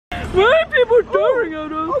were staring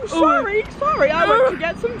at us. Oh, sorry, sorry. I went to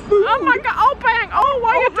get some food. Oh my god, oh bang. Oh,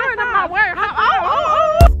 why are you doing it my way?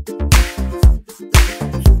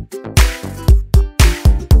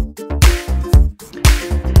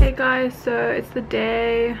 Hey guys, so it's the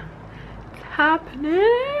day. It's happening.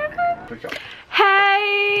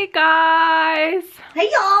 Hey guys. Hey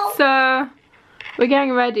y'all. So we're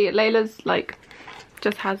getting ready. Layla's like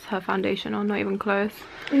just has her foundation on, not even close.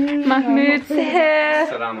 Mahmoud's here.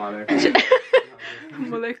 Assalamu alaikum.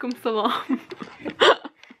 Walaikum salam.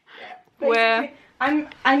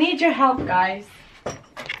 I need your help, guys.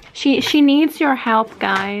 She needs your help,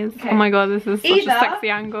 guys. Okay. Oh my god, this is such a sexy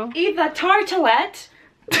angle. Either tartelette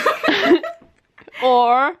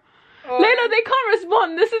or Layla, they can't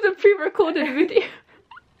respond. This is a pre-recorded video.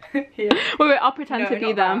 Wait, I'll pretend to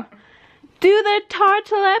be them. That. Do the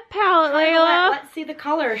tartelette palette, Layla. Let's see the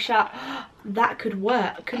colour shot. That could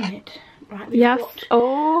work, couldn't it? Right, yes.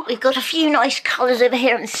 Oh. We've got a few nice colours over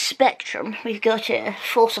here on the spectrum. We've got a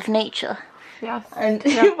Force of Nature. Yes. And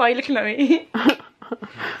why are you looking at me?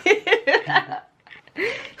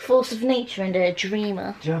 Force of Nature and a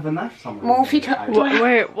Dreamer. Do you have a knife somewhere? Multi-touch.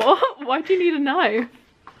 Wait, what? Why do you need a knife?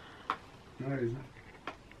 No, is that?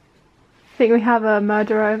 I think we have a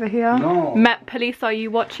murderer over here. No. Met police, are you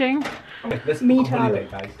watching? Let's Me holiday,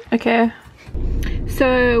 guys. Okay.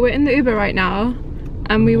 So we're in the Uber right now,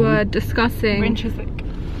 and we were discussing. We're in Chiswick.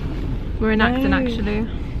 We're in Acton, actually.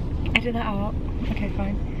 I did that out. Okay,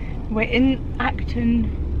 fine. We're in Acton.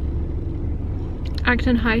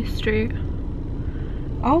 Acton High Street.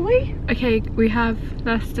 Are we? Okay,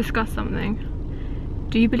 let's discuss something.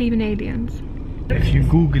 Do you believe in aliens? If you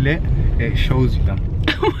Google it, it shows you them.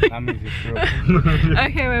 That means it's real.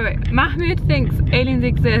 Okay, wait. Mahmoud thinks aliens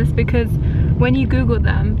exist because when you Google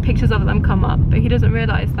them, pictures of them come up, but he doesn't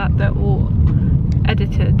realise that they're all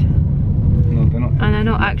edited. No, they're not. And they're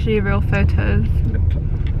not actually real photos.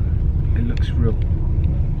 It looks real.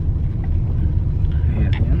 Here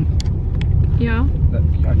at the end. Yeah. Look,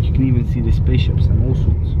 you can even see the spaceships and all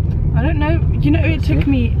sorts. I don't know. You know, it took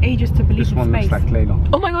me ages to believe This in one space. looks like Layla.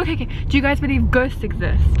 Oh my god, okay. Do you guys believe ghosts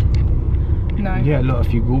exist? No. Yeah, look,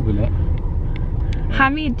 if you Google it.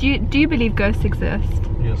 Hammy, do you believe ghosts exist?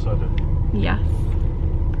 Yes, I do. Yes.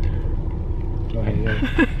 Oh, yeah.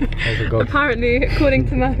 There's a ghost. Apparently, according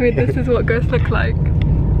to Mahmoud, this is what ghosts look like.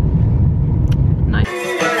 Nice.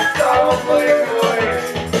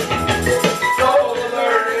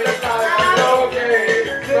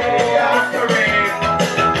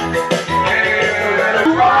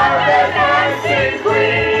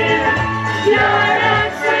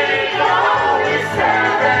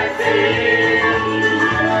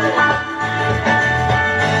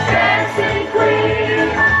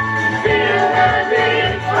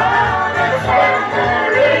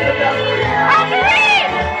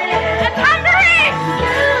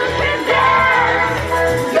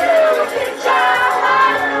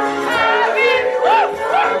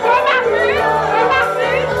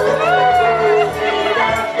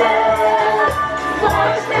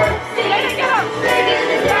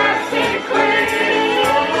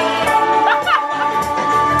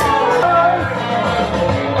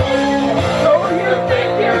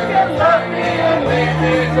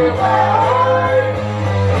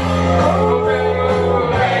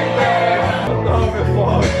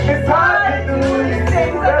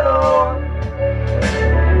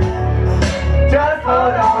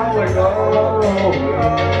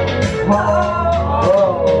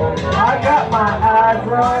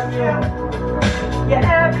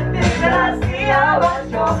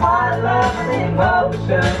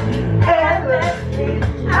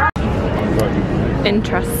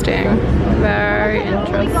 Interesting. Very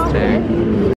interesting.